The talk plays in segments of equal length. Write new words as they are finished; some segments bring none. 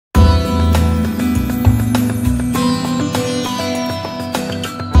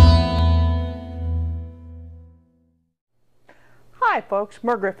folks?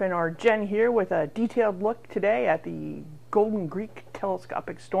 Griffin or Jen here with a detailed look today at the Golden Greek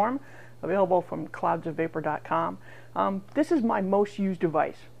Telescopic Storm, available from cloudsofvapor.com. This is my most used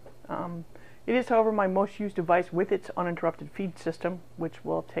device. It is, however, my most used device with its uninterrupted feed system, which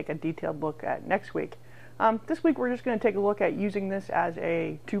we'll take a detailed look at next week. This week we're just going to take a look at using this as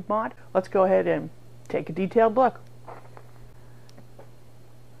a tube mod. Let's go ahead and take a detailed look.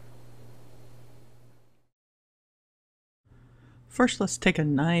 First, let's take a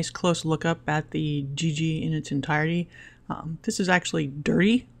nice close look up at the GG in its entirety. This is actually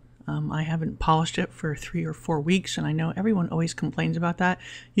dirty. I haven't polished it for 3 or 4 weeks, and I know everyone always complains about that.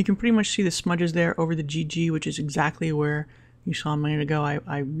 You can pretty much see the smudges there over the GG, which is exactly where you saw a minute ago.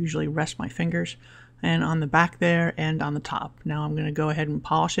 I usually rest my fingers, and on the back there and on the top. Now I'm going to go ahead and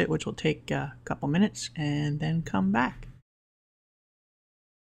polish it, which will take a couple minutes, and then come back.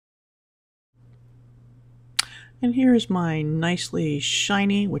 And here is my nicely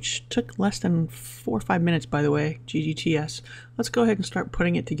shiny, which took less than 4 or 5 minutes, by the way, GGTS. Let's go ahead and start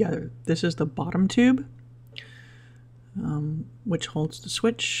putting it together. This is the bottom tube, which holds the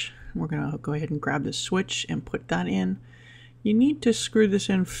switch. We're going to go ahead and grab the switch and put that in. You need to screw this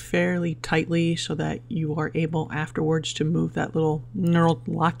in fairly tightly so that you are able afterwards to move that little knurled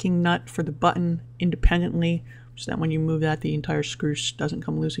locking nut for the button independently, so that when you move that, the entire screw doesn't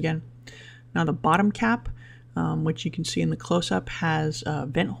come loose again. Now the bottom cap, which you can see in the close-up, has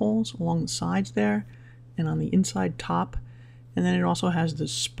vent holes along the sides there and on the inside top, and then it also has the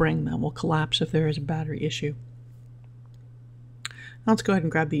spring that will collapse if there is a battery issue. Now let's go ahead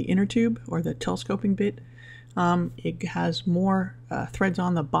and grab the inner tube, or the telescoping bit. It has more threads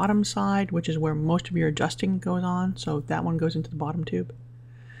on the bottom side, which is where most of your adjusting goes on, so that one goes into the bottom tube.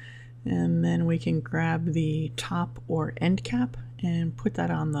 And then we can grab the top or end cap and put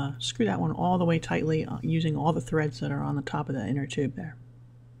that on the, screw that one all the way tightly using all the threads that are on the top of the inner tube there.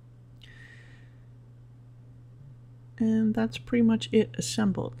 And that's pretty much it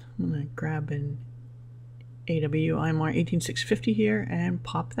assembled. I'm going to grab an AWIMR 18650 here and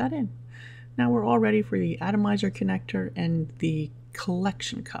pop that in. Now we're all ready for the atomizer connector and the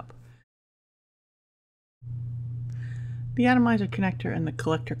collection cup. The atomizer connector and the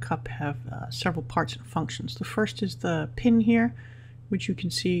collector cup have several parts and functions. The first is the pin here, which you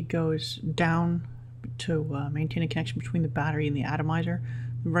can see goes down to maintain a connection between the battery and the atomizer.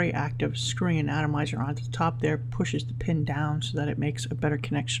 The very act of screwing an atomizer onto the top there pushes the pin down so that it makes a better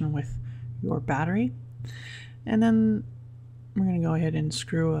connection with your battery. And then we're going to go ahead and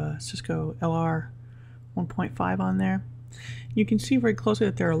screw a Cisco LR 1.5 on there. You can see very closely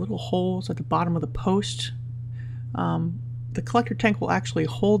that there are little holes at the bottom of the post. The collector tank will actually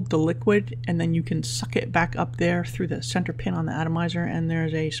hold the liquid, and then you can suck it back up there through the center pin on the atomizer, and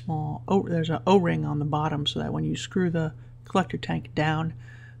there's a small there's an O-ring on the bottom so that when you screw the collector tank down,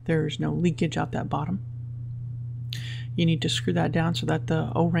 there's no leakage out that bottom. You need to screw that down so that the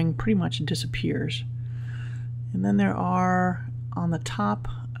O-ring pretty much disappears. And then there are on the top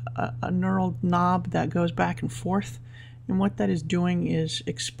a knurled knob that goes back and forth, and what that is doing is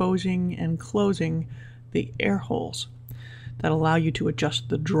exposing and closing the air holes that allow you to adjust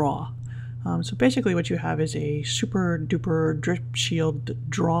the draw. So basically what you have is a super duper drip shield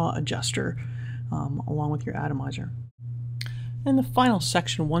draw adjuster along with your atomizer. And the final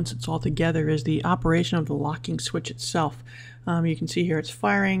section, once it's all together, is the operation of the locking switch itself. You can see here it's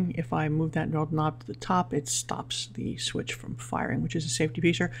firing. If I move that knurled knob to the top, it stops the switch from firing, which is a safety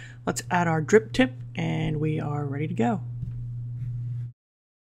feature. Let's add our drip tip and we are ready to go.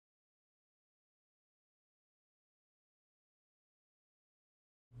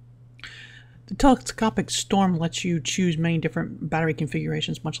 The Telescopic Storm lets you choose many different battery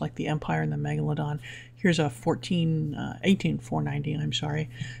configurations, much like the Empire and the Megalodon. Here's a 18490, I'm sorry.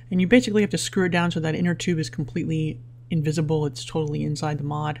 And you basically have to screw it down so that inner tube is completely invisible. It's totally inside the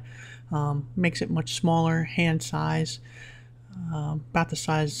mod. Makes it much smaller, hand size, about the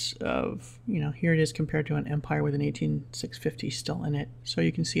size of, here it is compared to an Empire with an 18650 still in it. So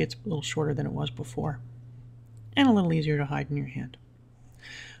you can see it's a little shorter than it was before, and a little easier to hide in your hand.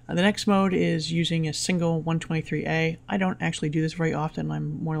 The next mode is using a single 123A. I don't actually do this very often.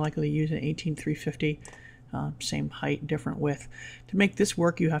 I'm more likely to use an 18350, same height, different width. To make this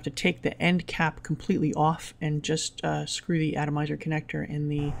work, you have to take the end cap completely off and just screw the atomizer connector in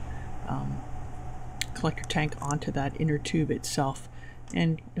the collector tank onto that inner tube itself.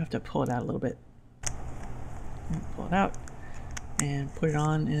 And you have to pull it out a little bit. Pull it out and put it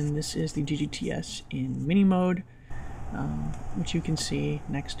on, and this is the GGTS in mini mode. Which you can see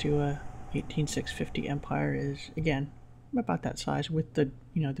next to a 18650 Empire is, again, about that size with the,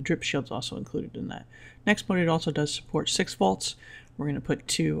 the drip shields also included in that. Next mode, it also does support 6 volts. We're going to put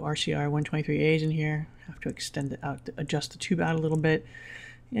two RCR 123As in here. Have to extend it out, adjust the tube out a little bit,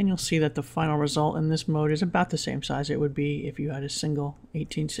 and you'll see that the final result in this mode is about the same size it would be if you had a single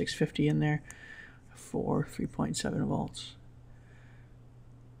 18650 in there for 3.7 volts.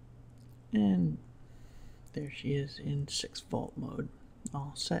 And there she is in 6-volt mode,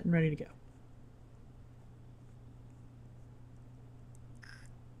 all set and ready to go.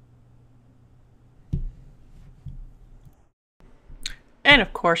 And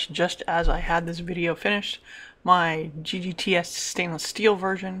of course, just as I had this video finished, my GGTS stainless steel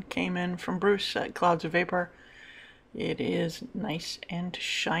version came in from Bruce at Clouds of Vapor. It is nice and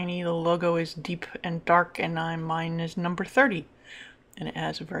shiny. The logo is deep and dark, and mine is number 30. And it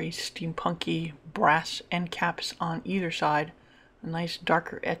has a very steampunky brass end caps on either side, a nice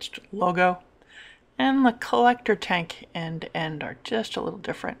darker etched logo, and the collector tank end are just a little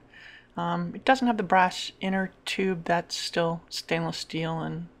different. It doesn't have the brass inner tube. That's still stainless steel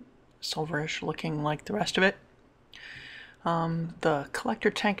and silverish looking like the rest of it. The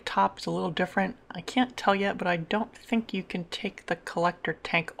collector tank top is a little different. I can't tell yet, but I don't think you can take the collector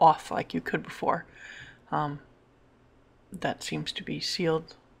tank off like you could before. That seems to be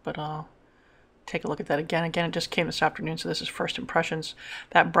sealed, but I'll take a look at that again. Again, it just came this afternoon, so this is first impressions.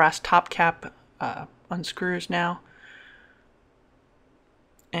 That brass top cap unscrews now.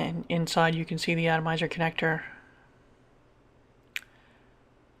 And inside you can see the atomizer connector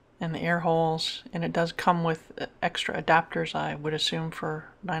and the air holes, and it does come with extra adapters, I would assume, for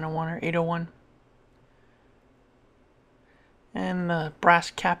 901 or 801. And the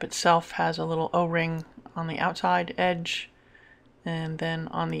brass cap itself has a little O-ring on the outside edge and then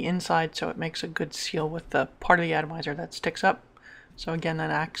on the inside, so it makes a good seal with the part of the atomizer that sticks up. So again,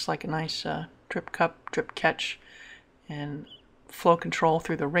 that acts like a nice drip cup, drip catch, and flow control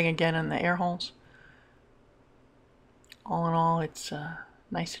through the ring again and the air holes. All in all, it's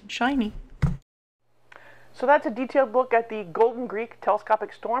nice and shiny. So that's a detailed look at the Golden Greek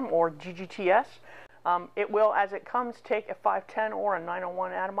Telescopic Storm, or GGTS. It will, as it comes, take a 510 or a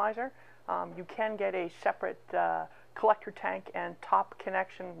 901 atomizer. You can get a separate collector tank and top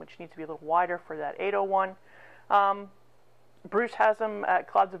connection, which needs to be a little wider for that 801. Bruce has them at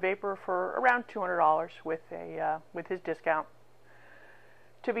Clouds of Vapor for around $200 with his discount.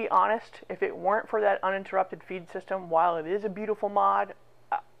 To be honest, if it weren't for that uninterrupted feed system, while it is a beautiful mod,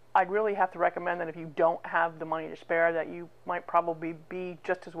 I'd really have to recommend that if you don't have the money to spare, that you might probably be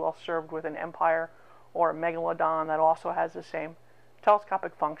just as well served with an Empire or a Megalodon that also has the same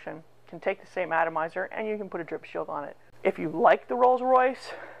telescopic function, can take the same atomizer, and you can put a drip shield on it. If you like the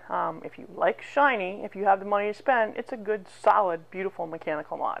Rolls-Royce, if you like shiny, if you have the money to spend, it's a good, solid, beautiful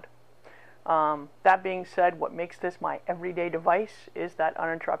mechanical mod. That being said, what makes this my everyday device is that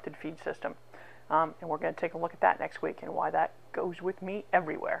uninterrupted feed system. And we're going to take a look at that next week and why that goes with me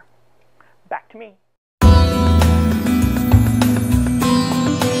everywhere. Back to me.